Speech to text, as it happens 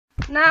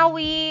Now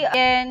we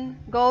can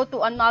go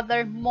to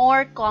another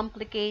more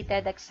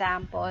complicated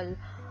example.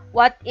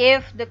 What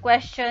if the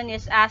question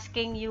is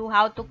asking you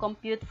how to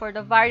compute for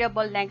the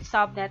variable length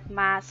subnet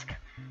mask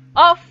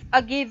of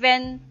a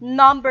given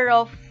number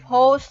of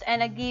hosts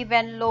and a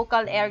given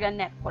local area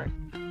network?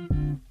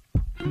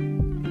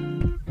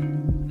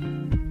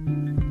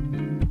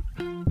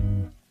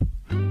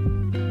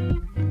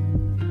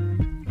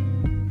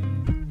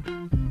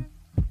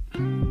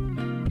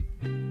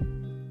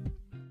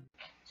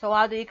 So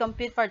how do you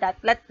compute for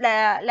that?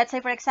 Let's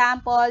say, for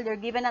example,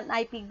 you're given an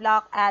IP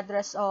block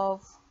address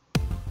of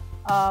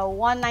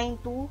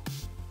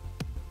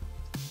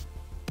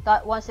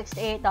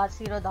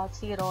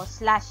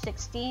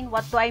 192.168.0.0/16.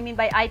 What do I mean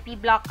by IP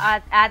block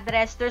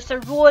address? There's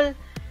a rule.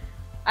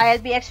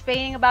 I'll be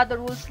explaining about the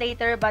rules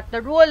later, but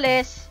the rule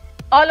is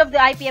all of the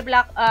IP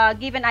block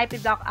given IP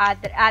block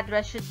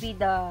address should be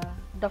the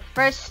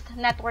first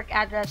network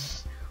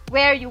address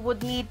where you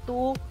would need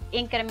to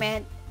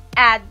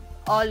add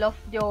all of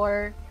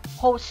your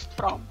hosts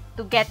from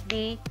to get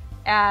the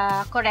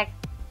correct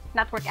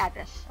network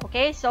address.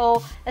 Okay,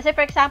 so let's say,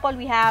 for example,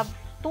 we have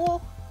two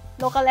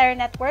local area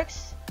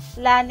networks.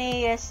 LAN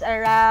A is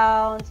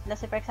around, let's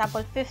say, for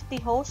example, 50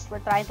 hosts.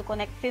 We're trying to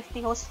connect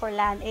 50 hosts for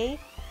LAN A.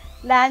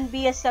 LAN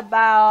B is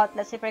about,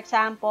 let's say, for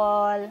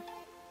example,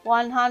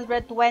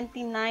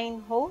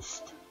 129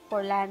 hosts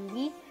for LAN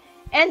B.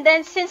 And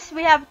then since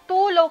we have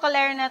two local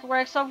area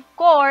networks, of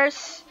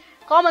course,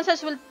 common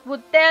sense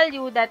would tell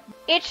you that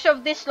each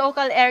of these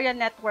local area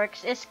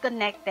networks is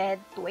connected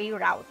to a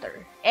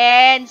router.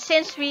 And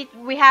since we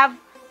have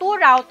two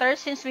routers,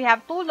 since we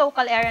have two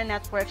local area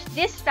networks,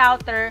 this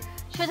router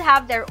should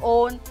have their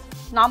own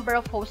number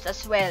of hosts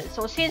as well.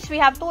 So since we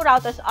have two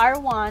routers,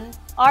 R1,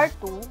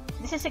 R2,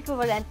 this is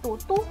equivalent to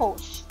 2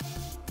 hosts.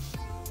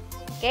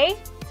 Okay?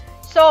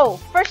 So,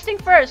 first thing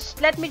first,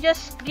 let me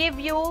just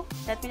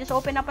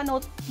open up a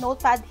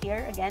notepad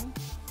here again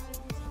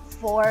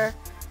for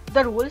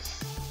the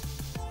rules.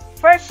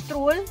 First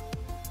rule,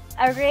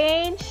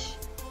 arrange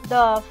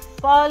the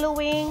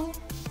following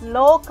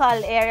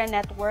local area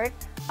network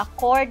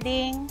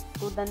according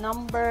to the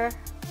number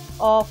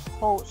of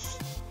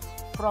hosts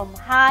from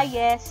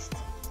highest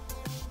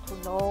to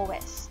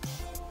lowest.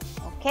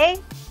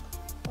 Okay?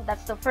 So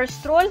that's the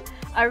first rule.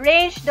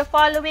 Arrange the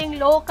following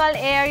local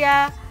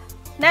area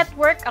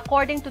network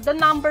according to the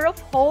number of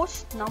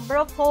hosts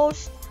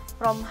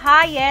from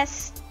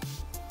highest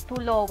to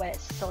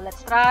lowest. So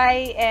let's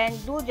try and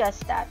do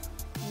just that.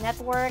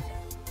 Network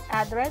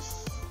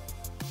address,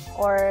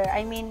 or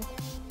I mean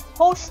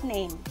host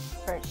name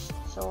first,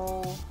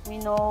 so we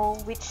know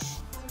which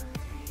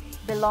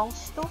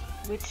belongs to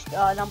which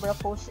number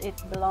of hosts it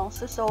belongs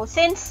to. So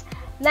since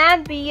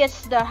LAN B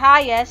is the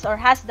highest or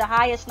has the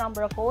highest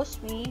number of hosts,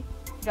 we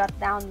jot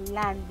down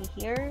LAN B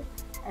here,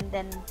 and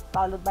then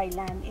followed by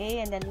LAN A,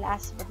 and then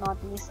last but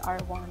not least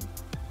R1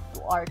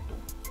 to R2.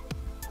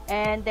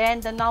 And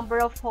then the number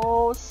of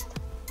hosts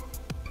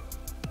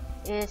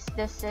is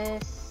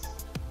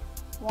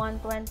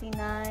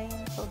 129.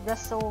 So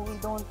just so we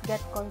don't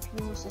get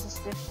confused, this is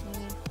 50,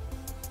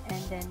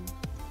 and then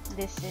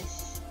this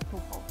is 2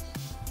 hosts.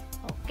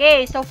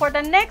 Okay, so for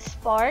the next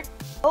part,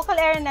 local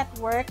area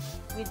network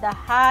with the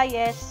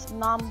highest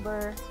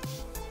number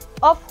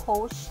of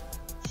hosts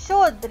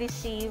should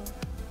receive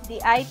the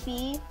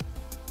IP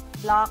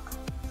block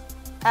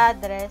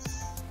address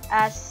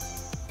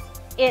as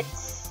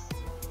its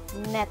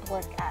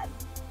network ad.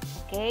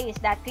 Okay, is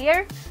that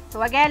clear?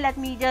 So again, let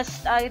me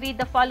just read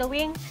the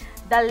following.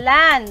 The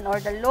LAN or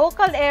the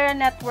local area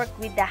network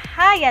with the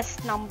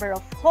highest number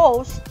of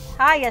hosts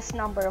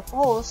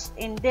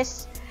in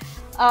this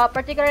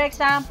particular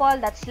example,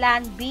 that's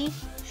LAN B,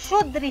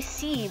 should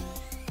receive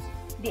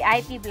the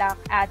IP block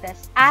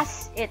address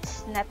as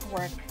its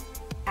network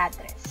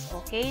address.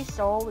 Okay,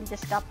 so we'll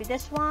just copy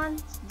this one.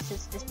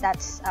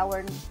 That's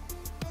our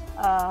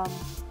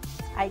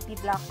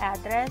IP block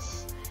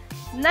address.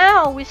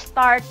 Now we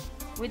start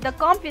with the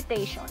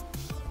computation.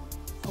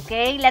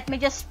 Okay, let me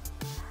just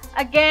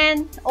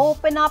again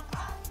open up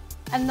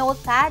a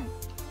notepad.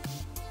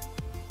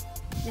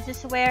 This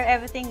is where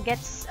everything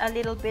gets a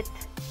little bit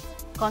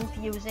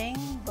confusing,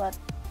 but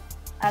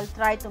I'll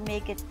try to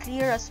make it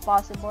clear as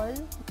possible.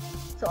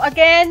 So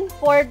again,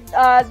 for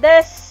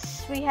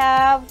this, we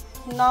have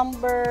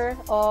number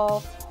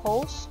of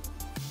hosts.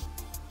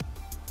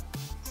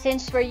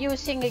 Since we're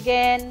using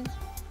again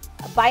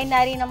a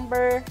binary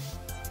number,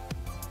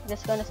 I'm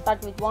just gonna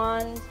start with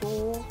 1,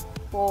 2,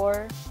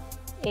 4,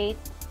 8,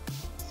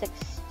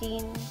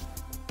 16,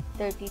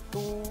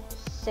 32,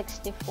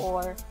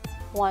 64,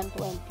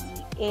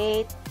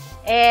 128,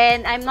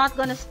 and I'm not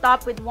gonna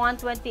stop with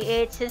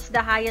 128 since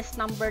the highest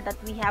number that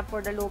we have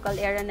for the local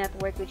area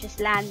network, which is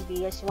LAN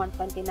B, is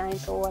 129,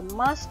 so I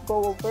must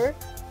go over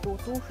to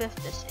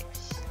 256.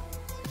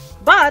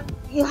 But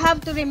you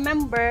have to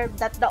remember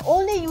that the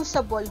only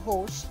usable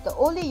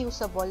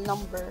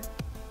number,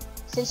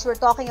 since we're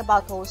talking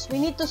about hosts, we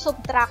need to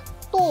subtract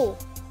 2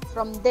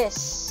 from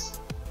this.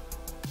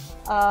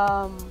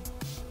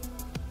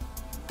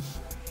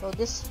 So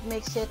this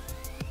makes it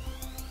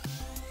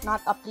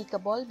not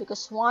applicable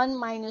because 1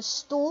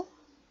 minus 2,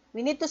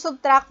 we need to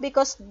subtract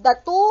because the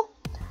 2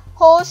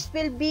 hosts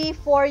will be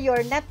for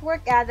your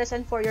network address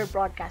and for your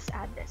broadcast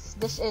address.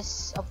 This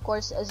is, of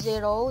course, a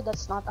 0.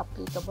 That's not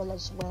applicable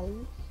as well.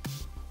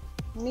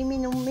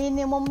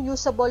 Minimum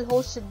usable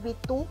host should be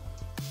 2.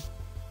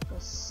 So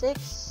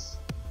 6.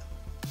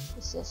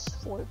 This is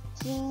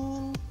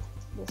 14.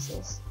 This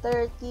is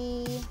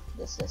 30.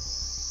 This is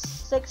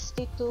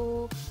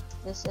 62.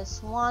 This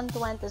is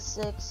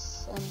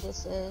 126. And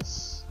this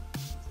is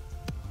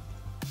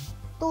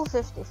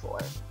 254.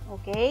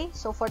 Okay,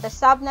 so for the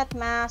subnet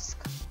mask,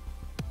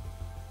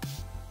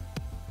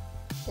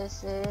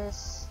 this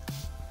is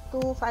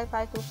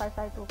 255,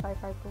 255,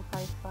 255,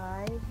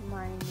 255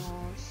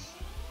 minus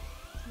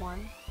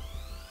 1.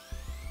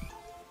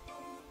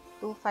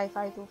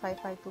 255,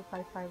 255,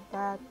 255,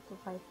 that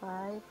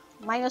 255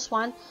 minus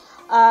 1.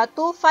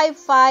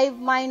 255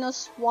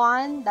 minus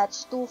 1,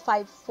 that's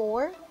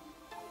 254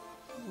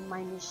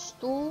 minus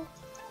 2.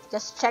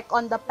 Just check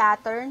on the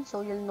pattern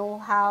so you'll know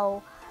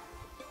how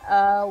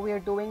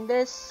we're doing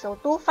this. So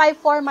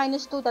 254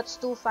 minus 2, that's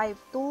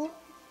 252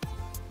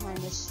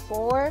 minus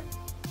 4.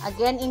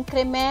 Again,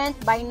 increment,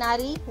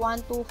 binary,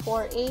 1, 2,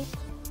 4, 8.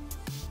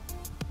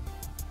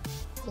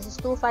 This is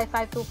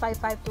 255,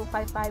 255,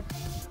 255.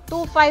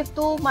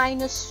 252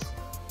 minus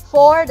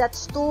 4,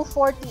 that's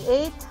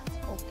 248.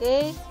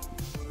 Okay,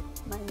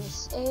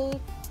 minus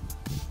 8.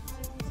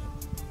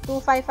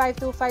 255,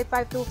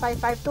 255,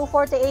 255.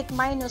 248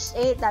 minus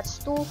 8, that's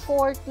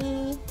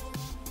 240.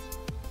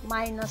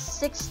 Minus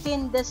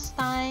 16 this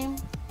time.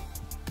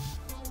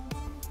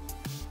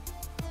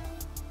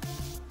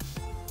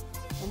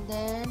 And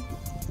then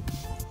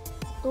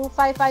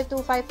 255,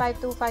 255,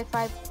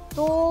 255.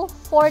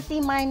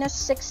 240 minus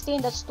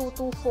 16, that's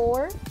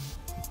 224.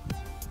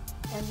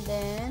 And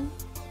then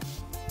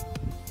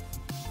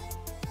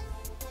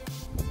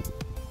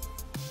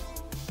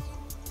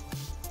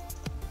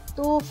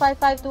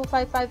 255,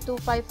 255,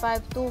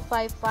 255,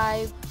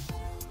 255.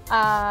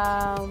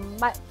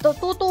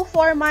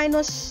 224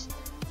 minus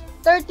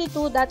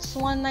 32, that's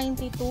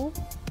 192.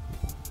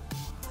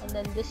 And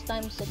then this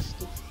time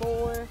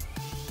 64.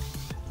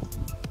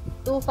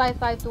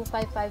 255,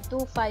 255,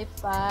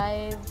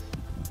 255.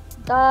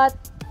 That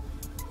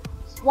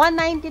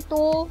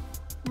 192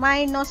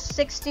 minus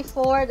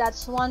 64,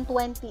 that's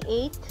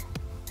 128.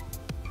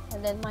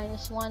 And then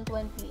minus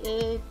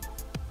 128,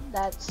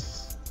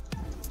 that's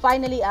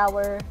finally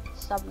our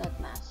subnet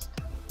mask.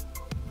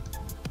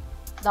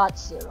 Dot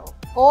 0.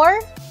 Or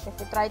if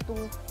we try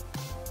to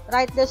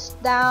write this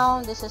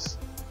down, this is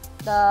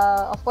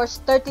the, of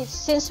course, 30,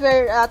 since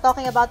we're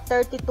talking about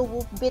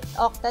 32-bit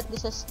octet,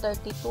 this is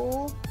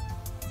 32.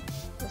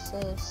 This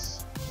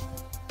is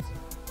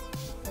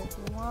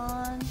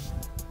 31.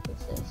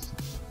 This is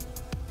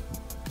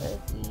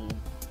 30.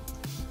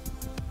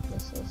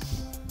 This is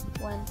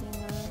 29.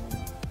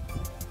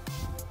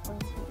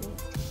 28.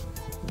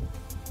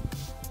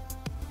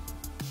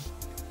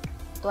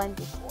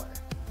 24.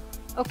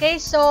 Okay,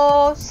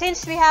 so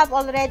since we have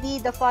already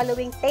the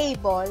following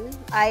table,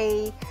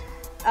 I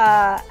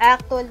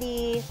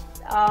actually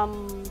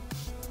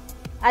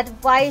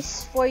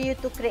advise for you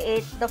to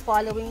create the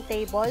following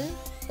table,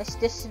 because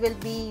this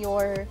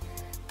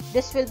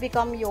will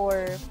become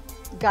your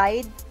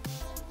guide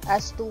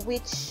as to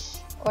which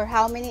or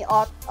how many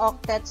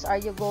octets are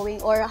you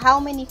going, or how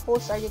many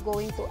hosts are you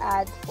going to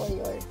add for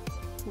your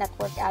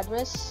network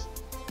address.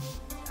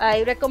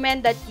 I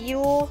recommend that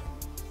you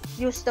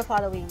use the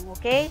following.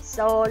 Okay,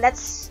 so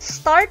let's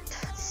start.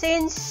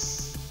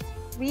 Since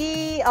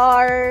we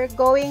are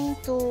going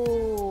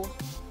to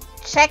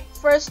check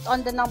first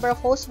on the number of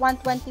hosts,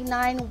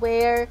 129,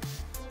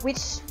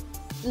 which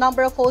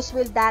number of hosts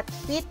will that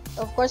fit?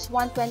 Of course,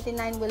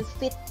 129 will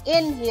fit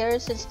in here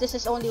since this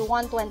is only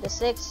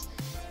 126,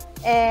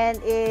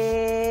 and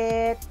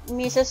it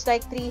misses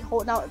like three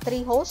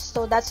hosts,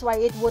 so that's why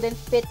it wouldn't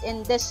fit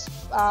in this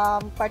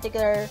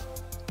particular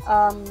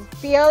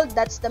field.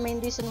 That's the main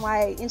reason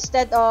why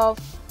instead of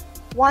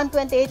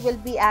 128 we'll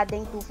be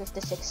adding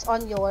 256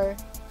 on your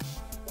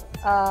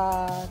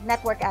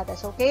network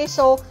address. Okay,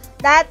 so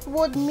that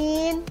would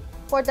mean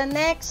for the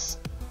next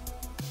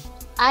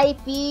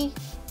IP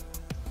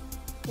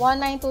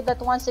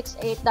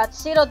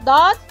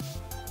 192.168.0.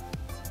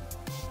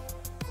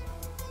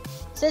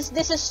 Since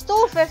this is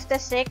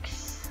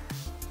 256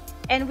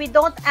 and we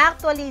don't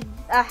actually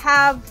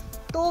have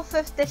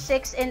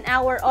 256 in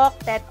our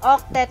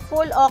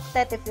full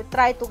octet, if you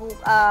try to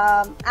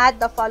add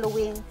the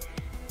following,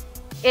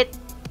 it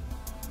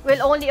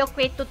will only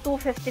equate to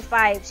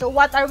 255. So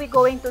what are we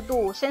going to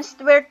do? Since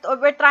we're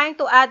trying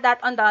to add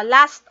that on the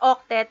last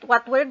octet,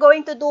 what we're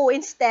going to do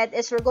instead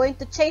is we're going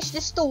to change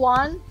this to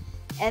 1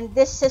 and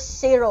this is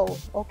 0.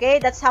 Okay,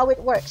 that's how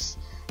it works.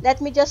 Let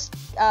me just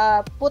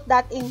put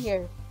that in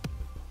here.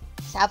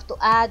 So I have to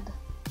add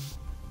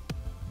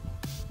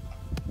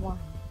 1.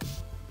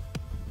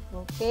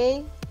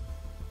 Okay,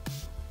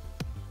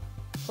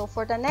 so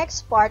for the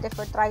next part, if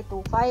we try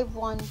to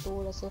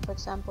 512, let's say for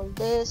example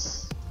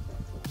this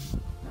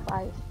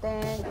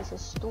 510, this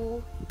is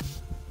 2,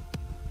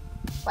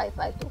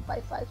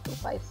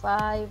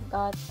 255.255.255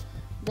 dot,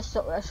 just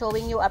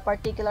showing you a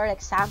particular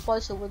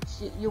example so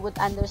you would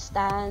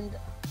understand.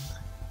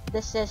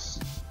 This is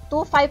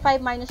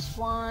 255 minus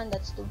 1,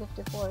 that's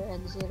 254,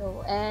 and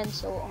 0, and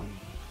so on.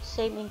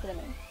 Same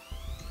increment.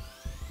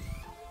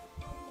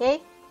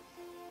 Okay?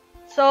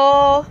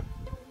 So,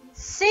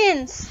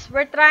 since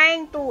we're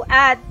trying to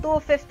add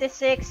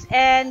 256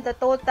 and the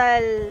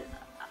total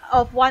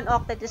of one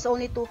octet is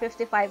only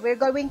 255, we're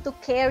going to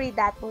carry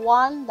that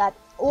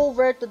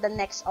over to the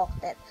next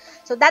octet.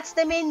 So that's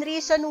the main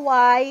reason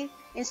why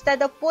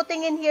instead of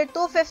putting in here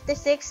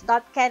 256,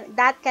 that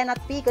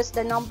cannot be, because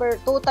the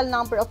total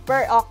number of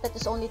per octet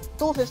is only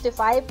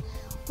 255.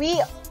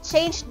 We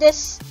change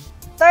this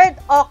third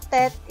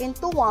octet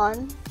into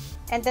 1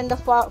 and then the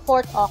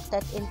fourth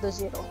octet into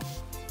 0.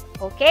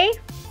 Okay?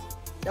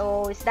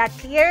 So is that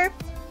clear?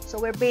 So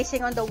we're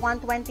basing on the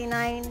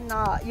 129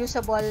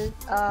 usable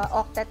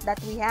octet that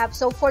we have.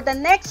 So for the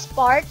next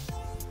part,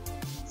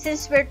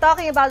 since we're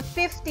talking about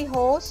 50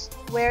 hosts,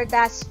 where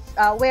does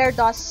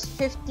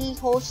 50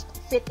 hosts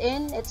fit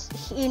in?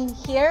 It's in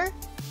here,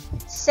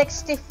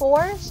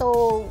 64.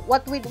 So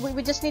what we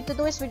just need to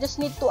do is we just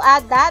need to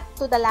add that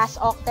to the last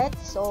octet.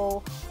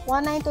 So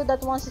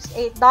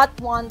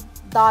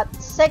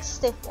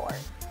 192.168.1.64,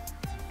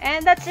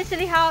 and that's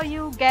easily how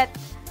you get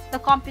the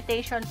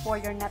computation for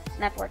your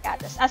network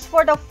address. As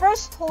for the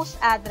first host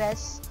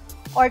address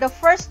or the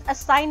first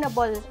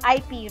assignable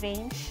IP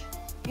range,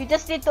 you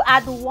just need to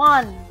add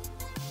 1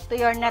 to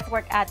your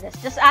network address.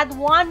 Just add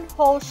 1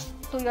 host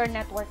to your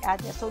network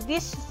address. So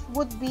this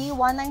would be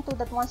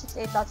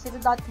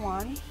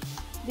 192.168.0.1,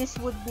 this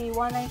would be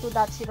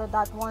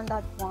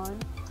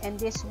 192.0.1.1, and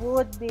this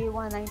would be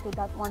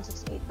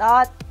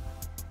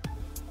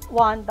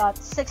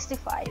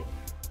 192.168.1.65.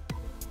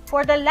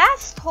 For the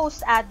last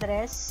host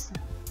address,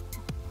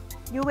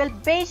 you will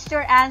base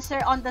your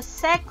answer on the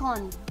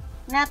second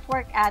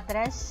network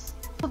address,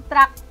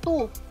 subtract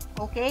 2,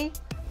 okay?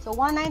 So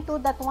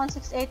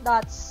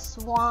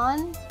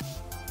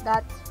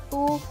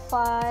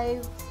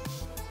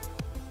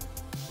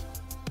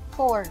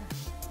 192.168.1.254,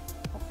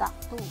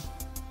 subtract 2.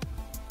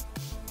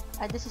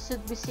 This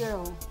should be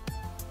 0.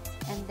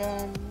 And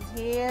then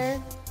here,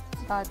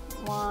 dot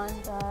 1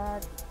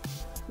 dot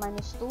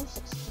minus 2,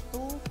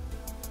 62.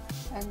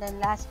 And then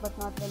last but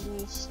not the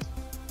least,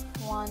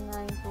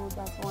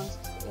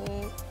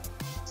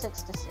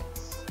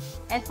 192.168.66.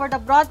 And for the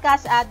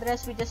broadcast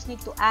address, we just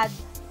need to add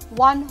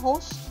 1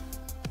 host.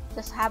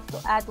 Just have to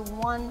add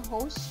 1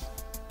 host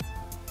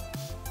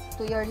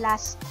to your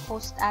last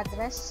host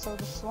address. So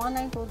this is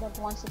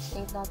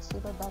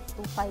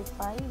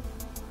 192.168.0.255.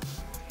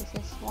 This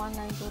is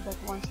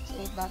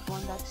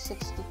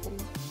 192.168.1.63.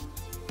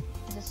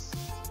 This is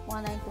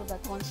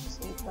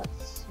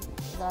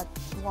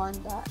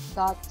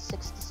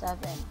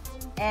 192.168.1.67.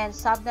 And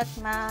subnet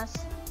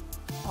mask,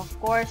 of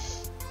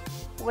course,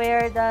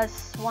 where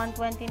does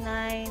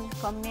 129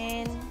 come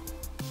in?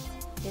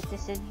 It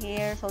is in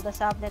here. So the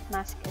subnet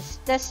mask is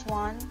this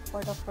one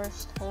for the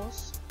first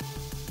host,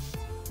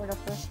 for the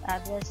first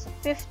address.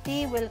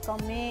 50 will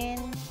come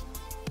in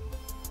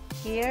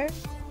here.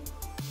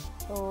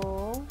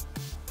 So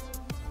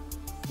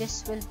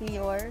this will be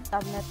your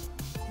subnet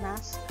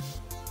mask.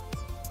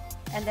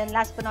 And then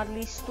last but not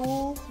least, 2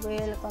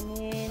 will come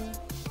in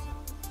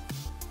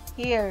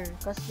here,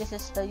 because this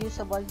is the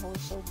usable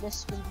host, so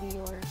this will be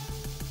your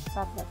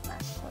subnet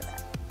mask for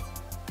that.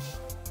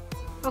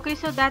 Okay,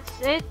 so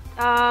that's it.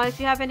 If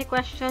you have any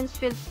questions,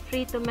 feel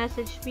free to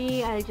message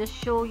me. I'll just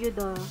show you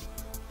the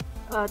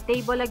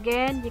table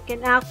again. You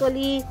can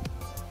actually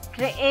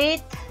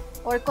create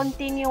or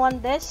continue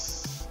on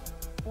this.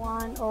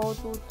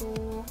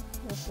 1022,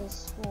 this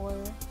is 4.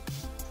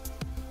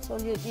 So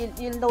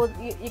you'll know,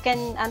 you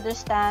can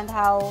understand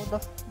how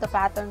the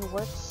pattern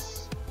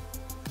works.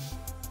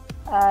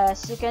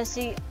 As you can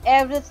see,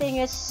 everything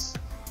is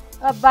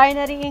a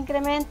binary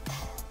increment,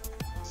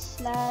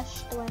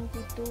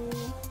 /22.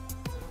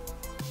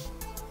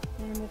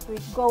 And if we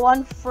go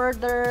on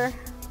further,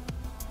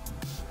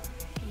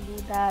 do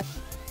that.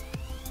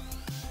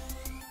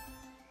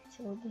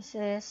 So this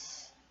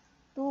is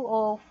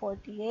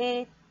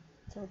 2048.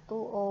 So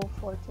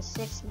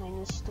 2046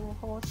 minus 2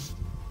 hosts.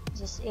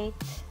 This is 8.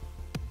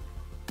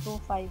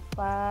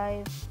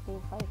 255,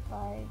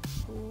 255,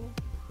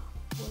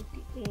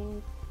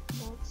 248.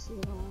 That's 0,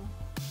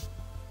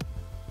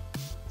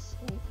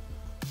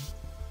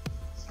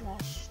 8/21.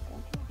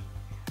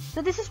 So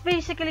this is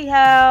basically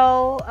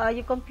how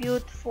you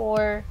compute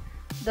for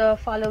the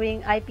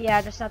following IP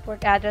address,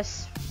 network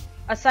address,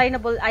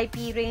 assignable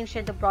IP range,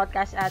 and the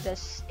broadcast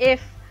address,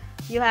 if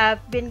you have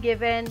been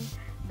given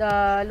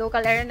the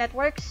local area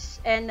networks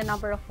and the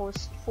number of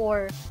hosts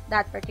for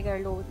that particular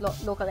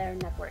local area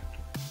network.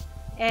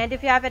 And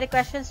if you have any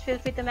questions, feel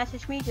free to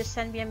message me. Just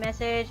send me a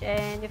message.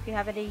 And if you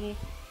have any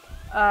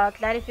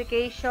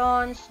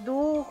clarifications,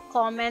 do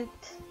comment,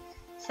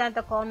 send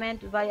a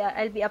comment via,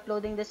 I'll be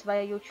uploading this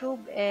via YouTube.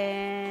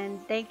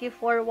 And thank you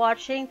for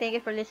watching, thank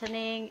you for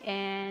listening,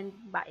 and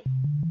bye.